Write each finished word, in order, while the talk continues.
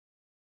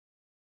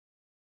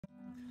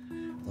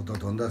音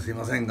飛んだらすい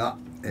ませんが、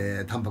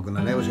淡白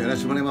なねおしをやら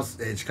せてもらいます。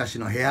ちかし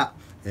の部屋、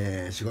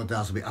仕事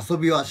遊び遊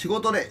びは仕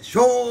事でシ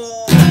ョー。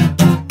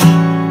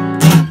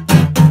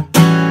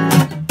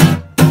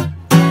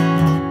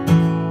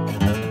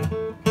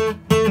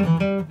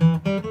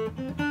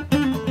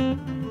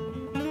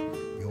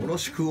よろ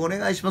しくお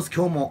願いします。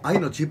今日も愛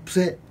のチップ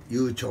制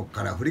ゆうちょ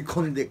から振り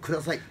込んでく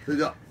ださい。それ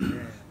では、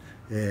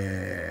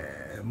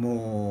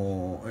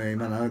もう、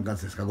今何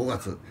月ですか、5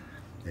月、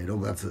6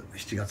月、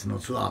7月の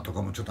ツアーと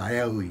かもちょっと危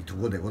ういと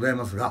ころでござい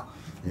ますが、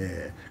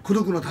孤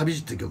独の旅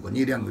路って曲を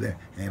ニーリャングで、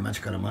町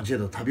から町へ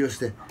と旅をし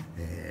て、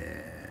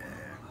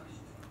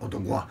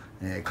男は、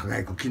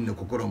輝く金の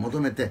心を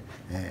求めて、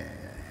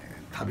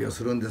旅を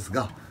するんです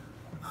が、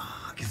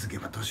気づけ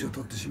ば年を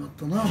取ってしまっ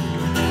たな。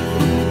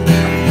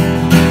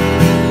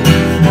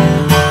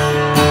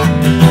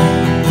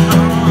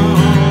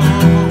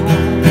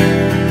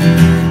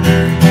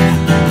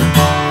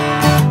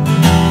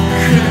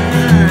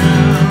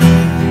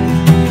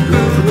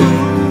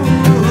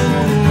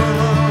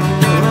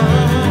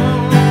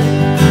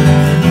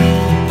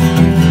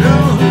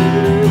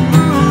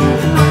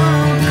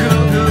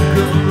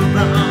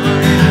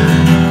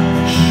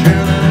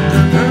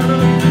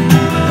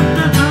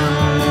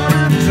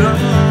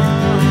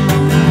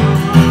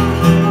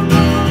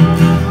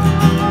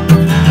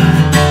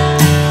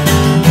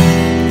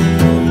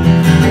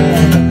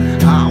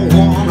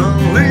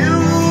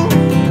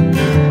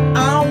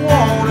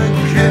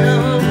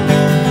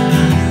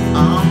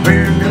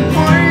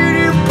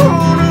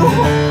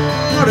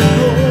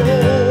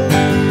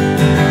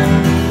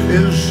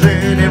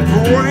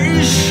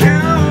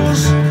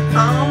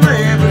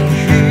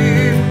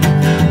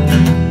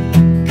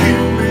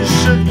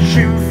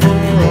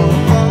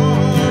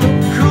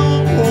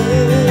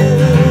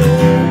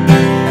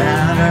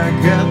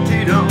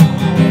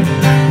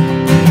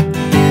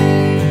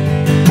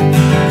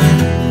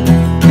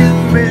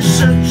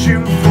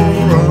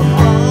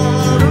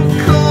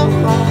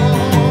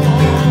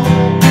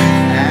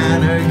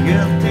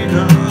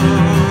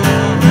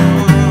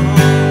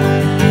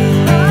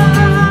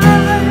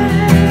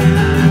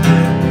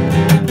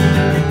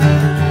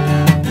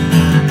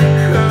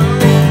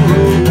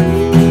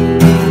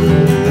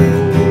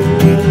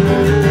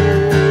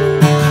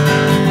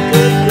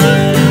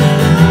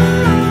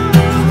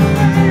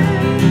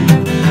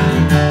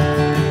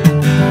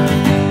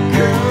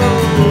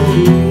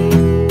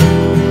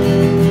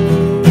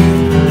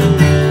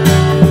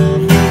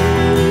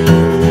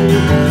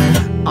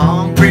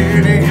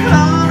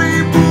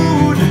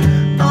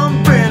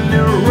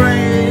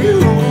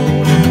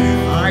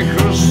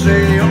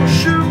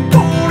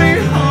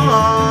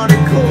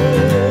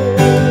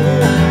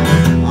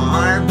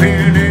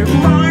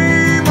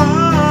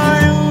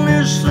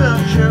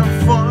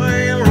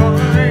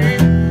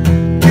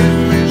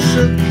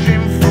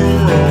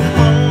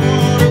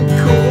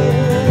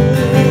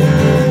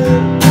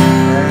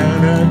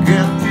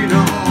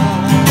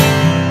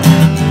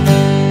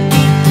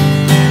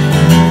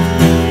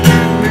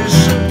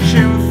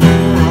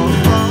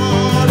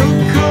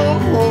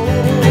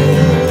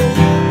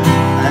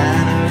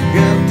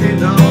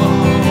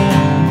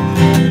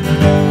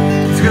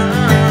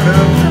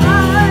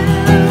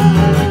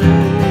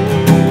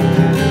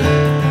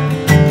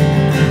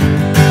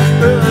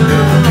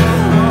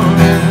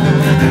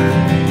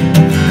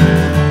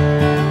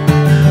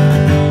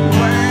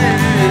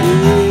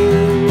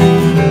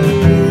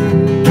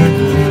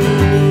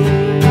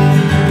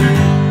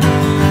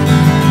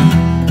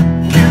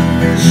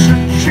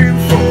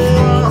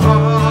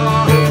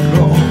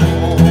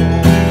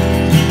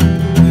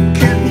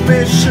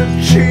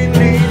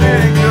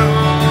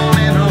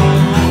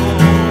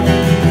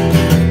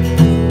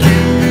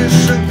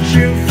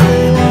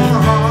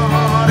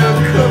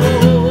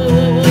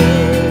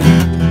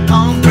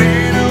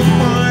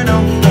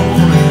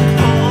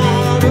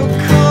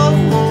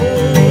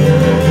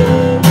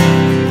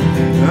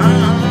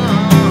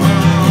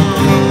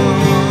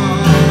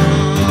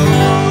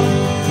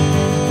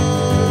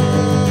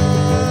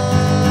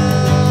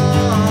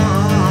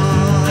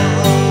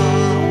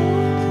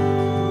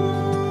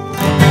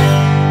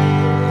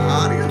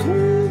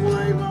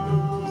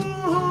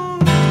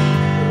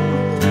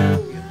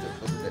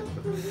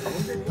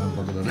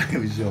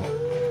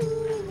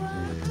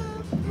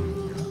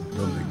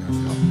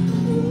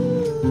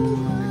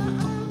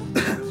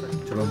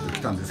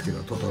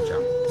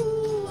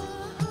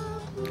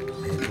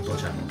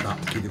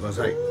聞いてくだ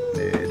さい。レ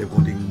コ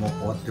ーディングも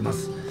終わってま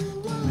す。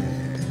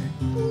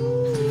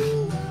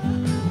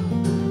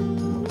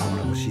まも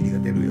なく CD が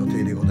出る予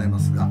定でございま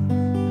すが、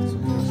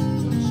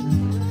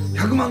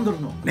100万ドル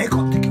の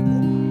猫って曲を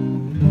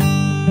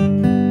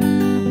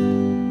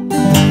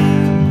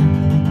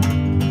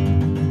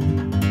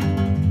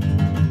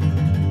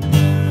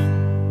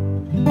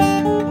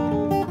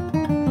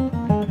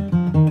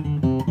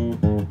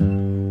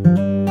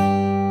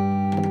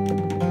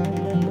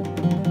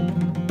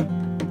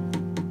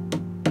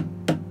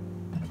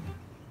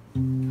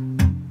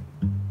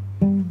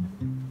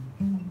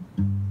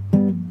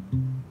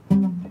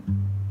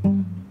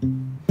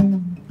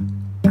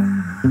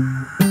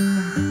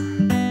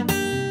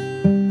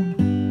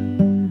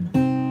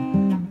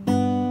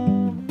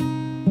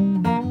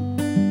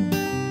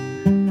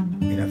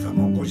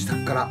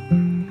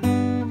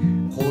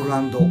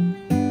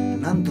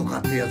なんとか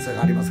ってやつ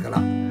がありますから、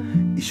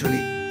一緒に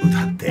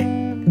歌って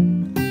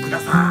くだ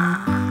さ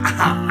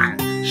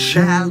い。シ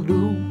ャド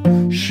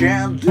ウシ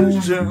ャドウ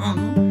ゾー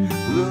ン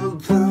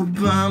プン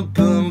プン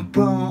プン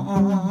プ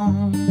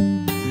ン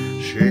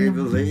シェ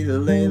ブレ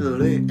ルレル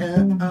レル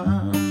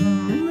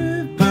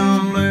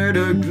レ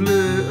ルグル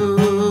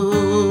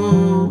ー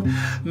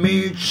道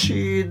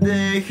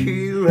で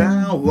拾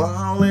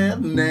われ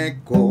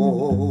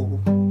猫、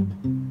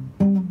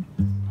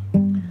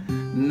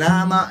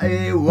名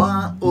前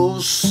はオ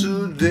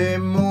スで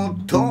も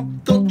トッ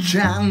トち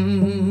ゃ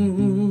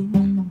ん、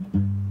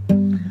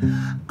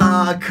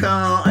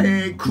赤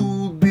い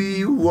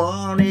首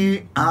輪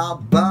に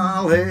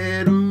暴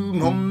れる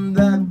もん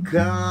だ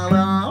か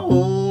ら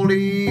降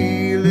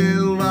り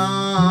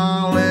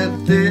られ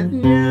て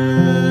に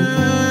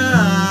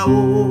ゃ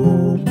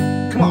お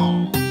Come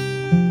on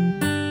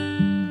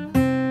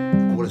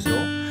ここですよ。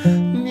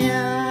に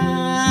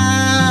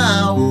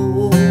ゃ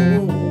お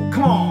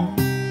Come on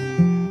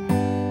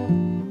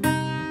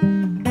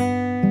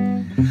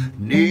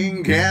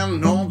人間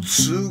の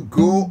都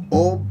合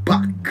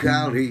ば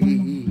か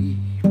り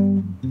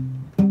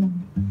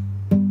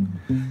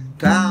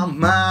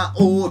玉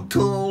を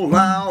取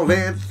ら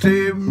れ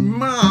て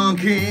負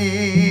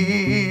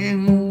け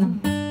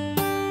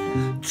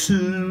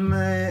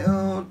爪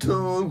を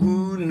研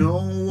ぐ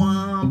の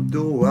は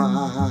ド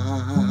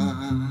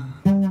ア、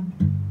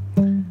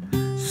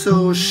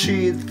そ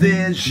し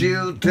て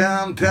絨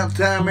毯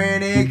畳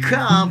に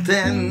カー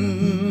テ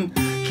ン、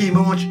気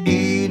持ち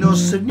いいの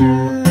さに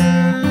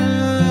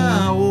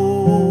ゃ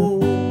お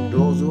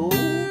どうぞ。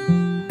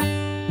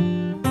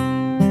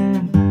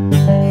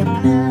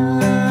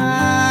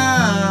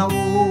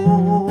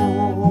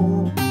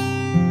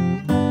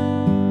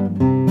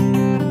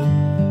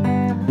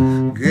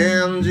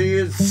現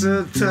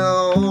実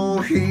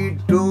と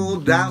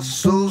人だ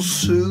そう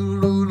す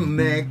る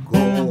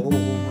猫、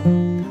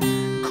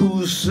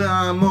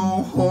草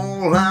も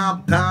ほ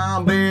ら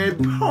食べ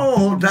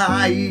放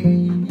題、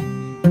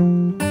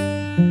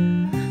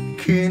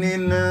気に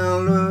な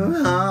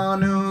るあ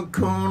の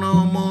子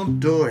のも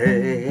と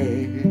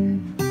へ、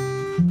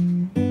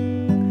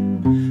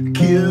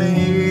綺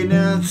麗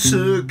な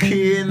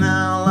月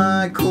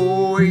なら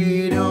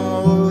恋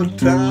の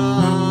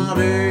歌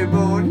で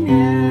もに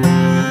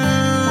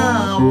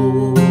ゃお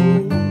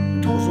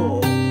どう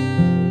ぞ。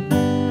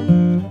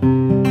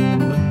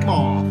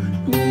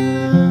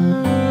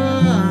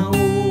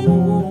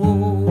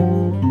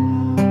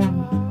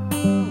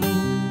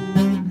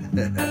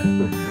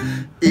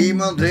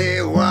今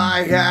では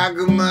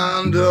100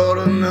万ド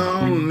ル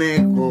の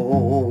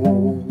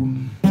猫、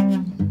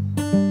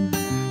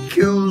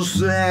矯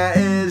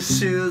正手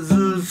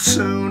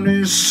術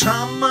に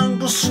3万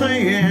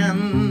5,000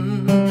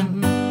円、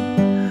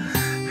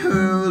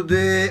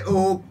腕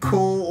を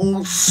骨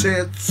折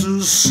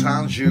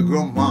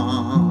35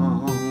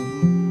万、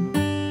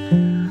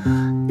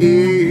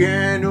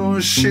家の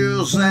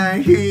修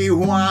繕費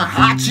は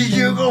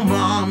85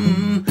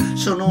万、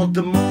その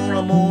他も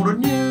ろもろ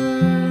にゃ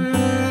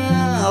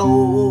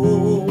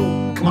お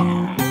Come on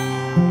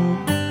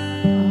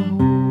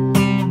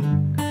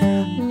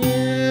に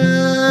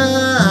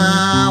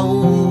ゃお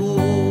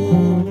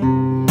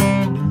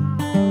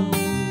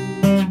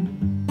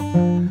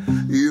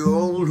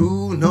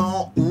夜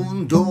の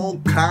運動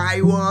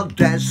会は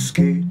大好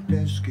き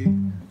大好き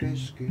大好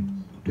き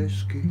大好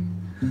き、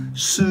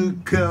ス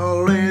カ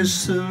レ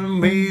ス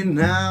見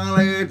慣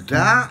れ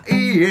た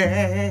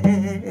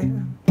家、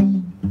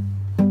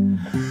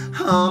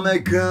雨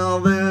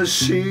風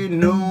し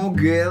の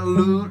げ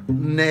る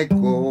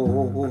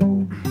猫、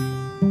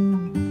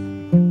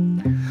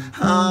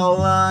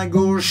腹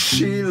ご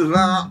し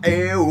ら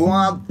え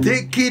は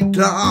でき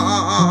た、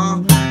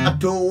あ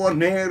とは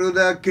寝る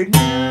だけに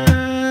ゃ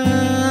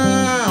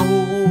お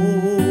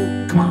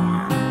Come on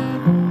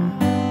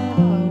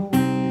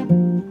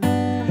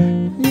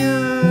に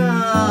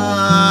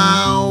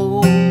ゃ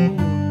お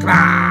Come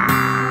on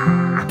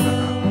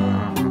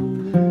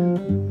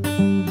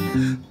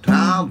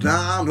た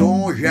だ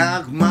の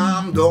100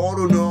万ド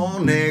ルの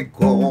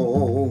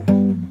猫、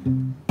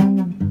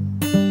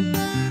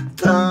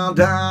た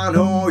だ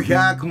の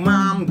100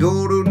万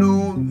ドル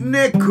の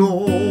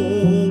猫、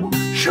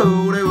シ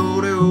ュレ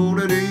ウレウ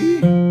レリ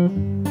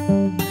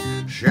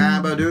シ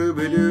ャバドゥ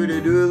バドゥド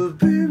ゥドゥ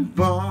ピン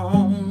ポ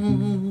ン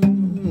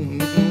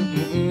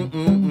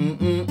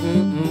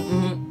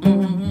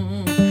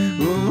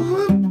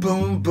ポ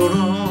ンポロ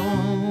ン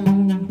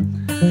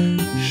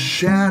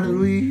シャ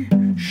ドリ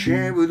シ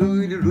ャバド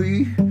ゥドゥ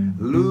リ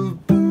ル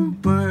ポン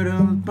ポ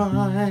ロンパ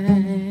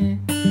イ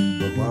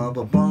パ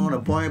パパラ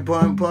パイ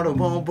パイパラ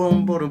ポンポ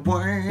ンポラ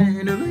パ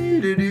イル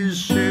リリリ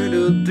シュ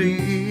ルテ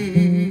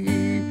ィ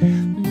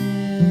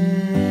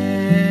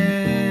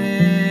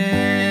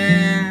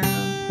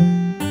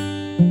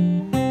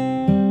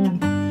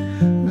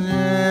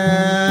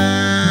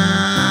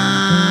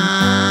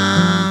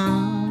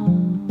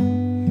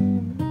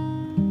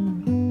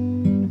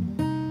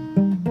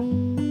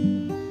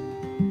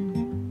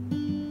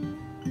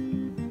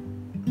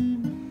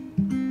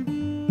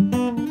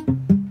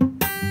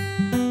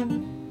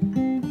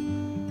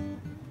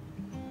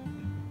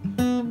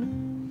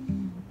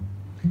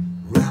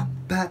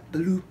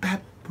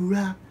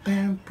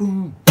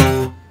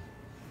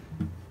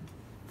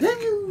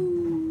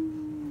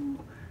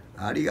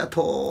が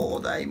とう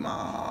ござい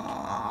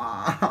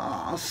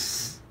ま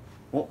す。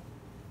お、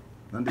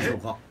何でしょう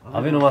か。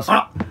アベノマスク。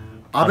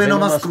アベノ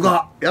マスク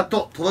がやっ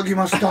と届き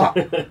ました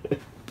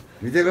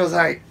見てくだ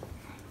さい。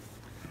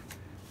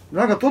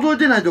なんか届い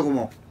てないとこ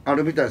もあ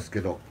るみたいです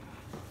けど、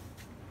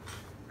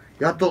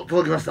やっと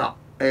届きました。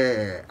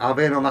ア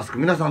ベノマスク、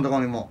皆さんのとこ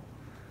ろにも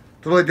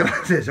届いてま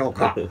すでしょう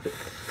か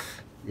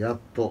やっ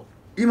と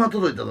今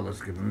届いたところで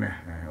すけどね、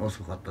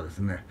遅かったです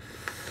ね。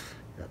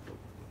やっと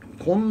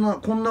こん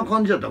な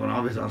感じやったかな、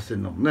安倍さんして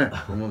るのもね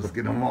と思うんです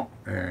けども、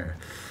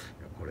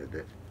これ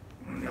で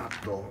や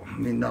っと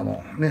みんな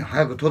もね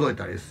早く届い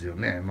たりですよ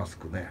ね。マス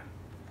クね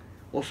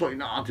遅い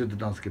なーって言って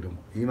たんですけども、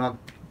今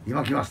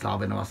来ました。ア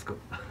ベノマスク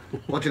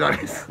こちら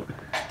です。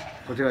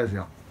こちらです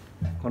よ。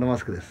このマ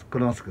スクです。こ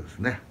のマスクです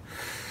ね。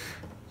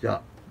じ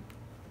ゃ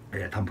あ、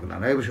淡白な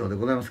ライブショーで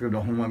ございますけ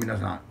ど、ほんま皆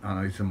さ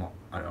んいつも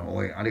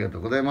応援ありがと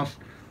うございます。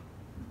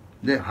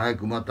で早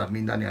くまた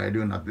みんなに会える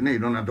ようになってね、い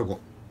ろんなとこ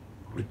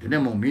行ってね、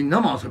もうみんな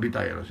も遊び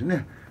たいやろし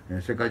ね、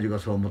世界中が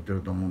そう思って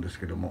ると思うんです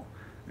けども、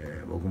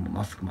僕も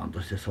マスクマン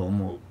としてそう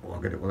思う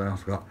わけでございま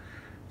すが、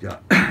じ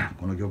ゃあ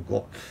この曲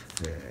を、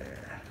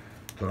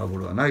トラブ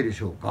ルはないで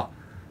しょうか。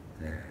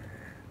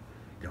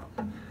じゃ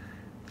あ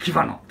牙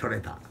の取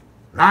れた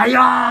ライ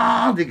オ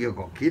ンって曲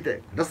を聴い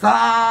てくだ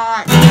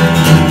さい。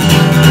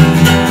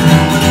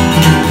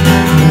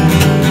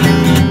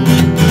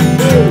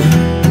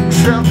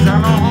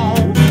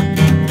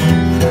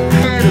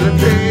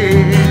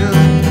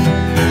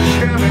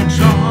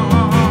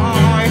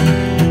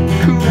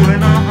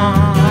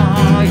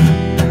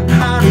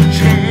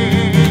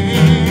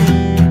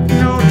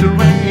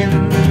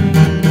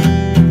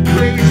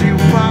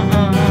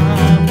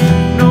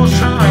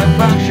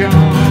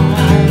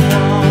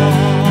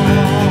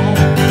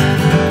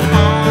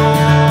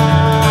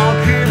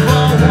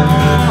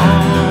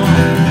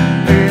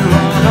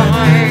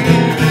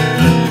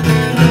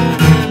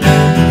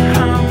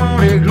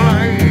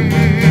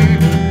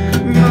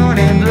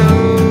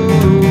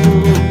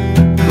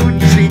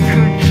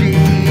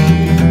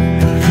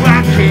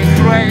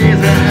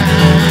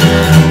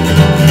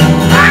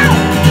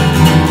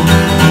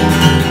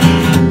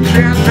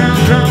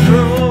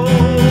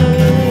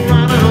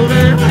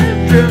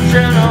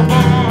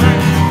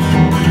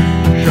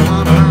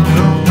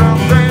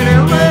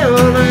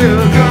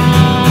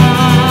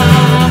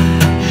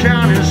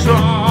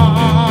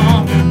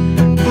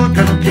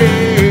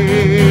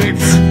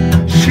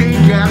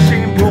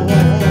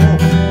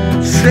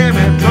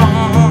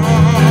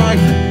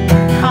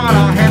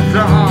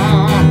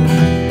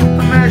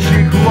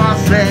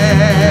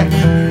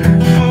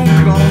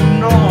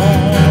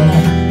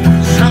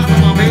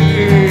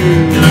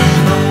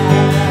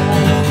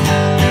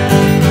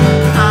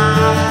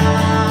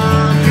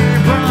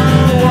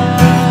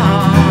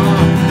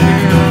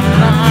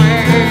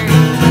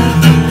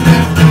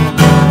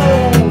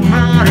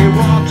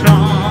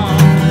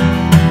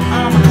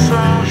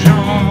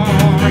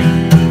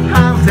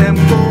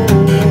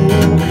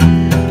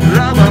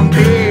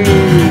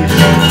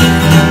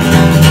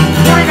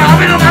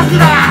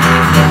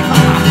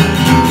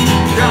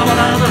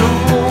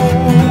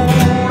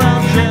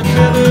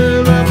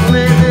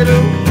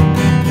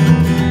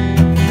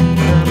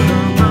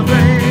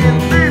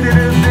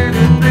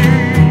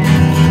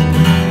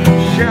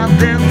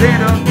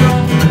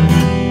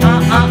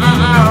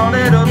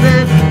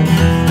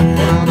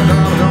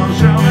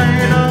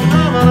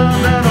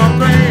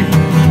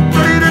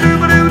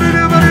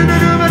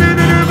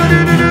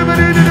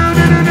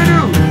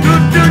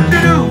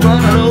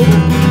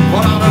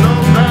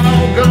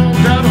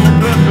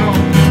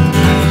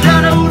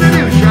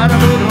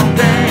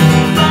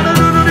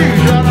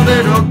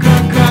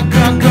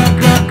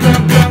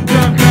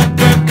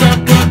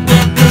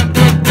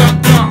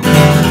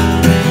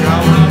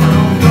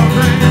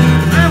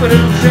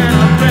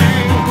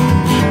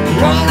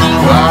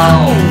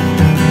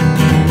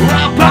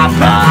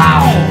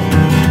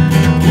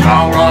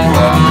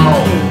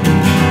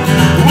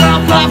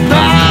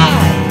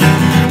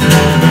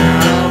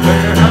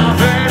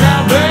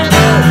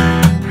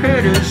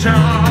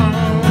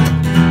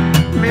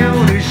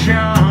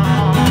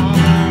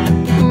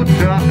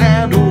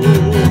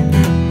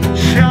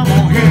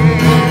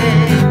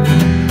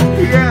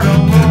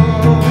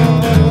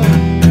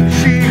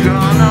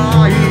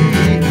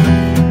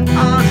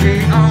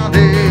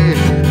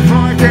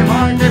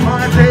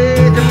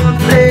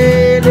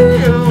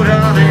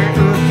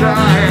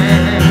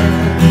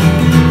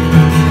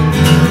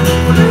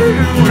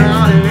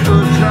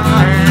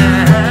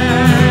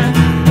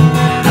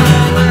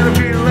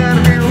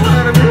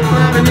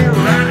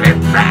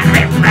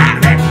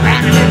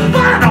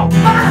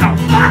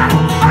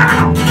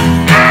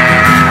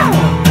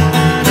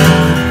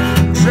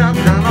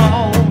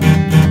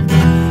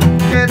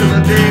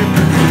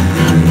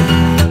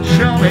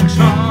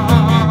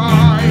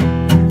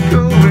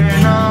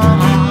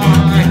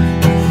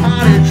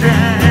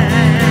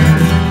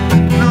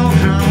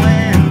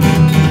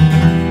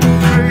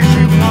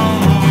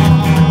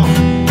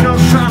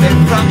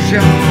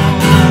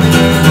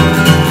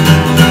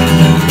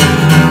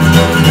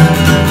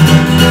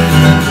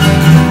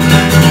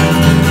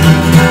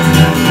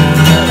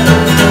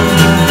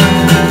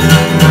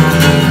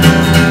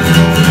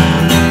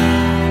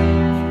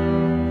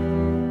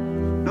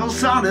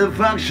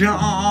ション。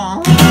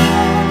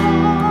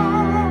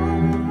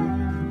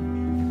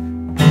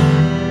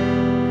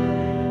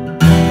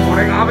こ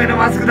れがアベノ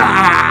マスク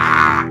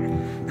だ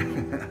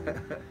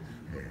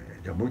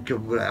じゃあもう一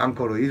曲ぐらいアン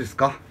コールいいです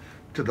か。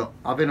ちょっと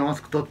アベノマ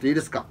スク取っていい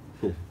ですか。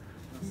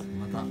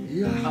また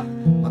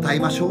また会い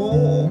ましょう。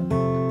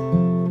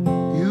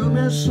You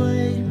may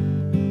say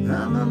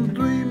I'm a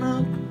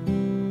dreamer,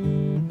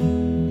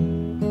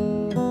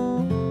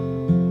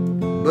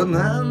 but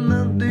I'm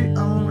not the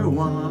only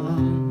one.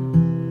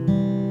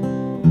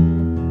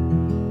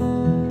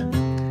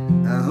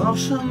 I hope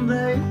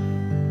someday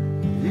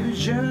you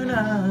join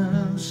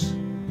us,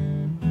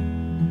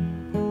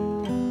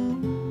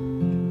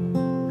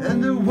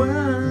 and the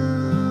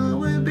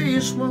world will be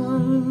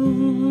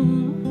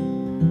one.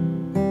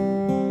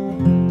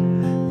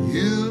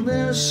 You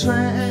may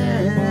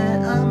say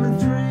I'm a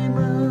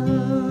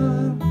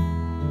dreamer,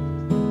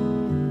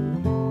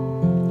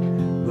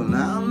 but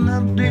I'm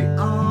not the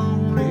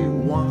only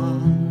one.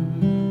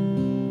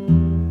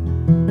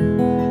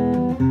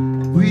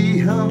 We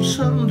hope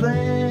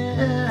someday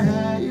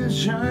you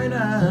join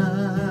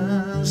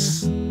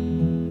us,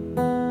 and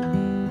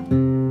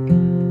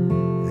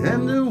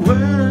the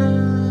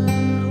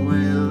world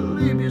will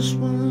be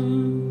one.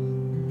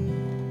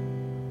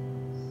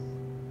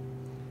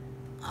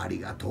 あり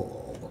が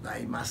とうござ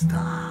いました。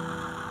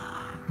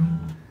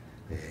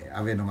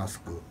アベノマス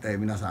ク、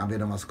皆さんアベ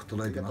ノマスク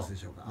届いてますで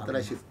しょうか。また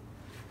来週。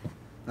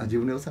自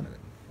分で押さない。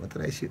また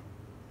来週。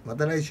ま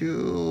た来週。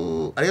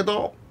ありが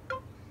とう。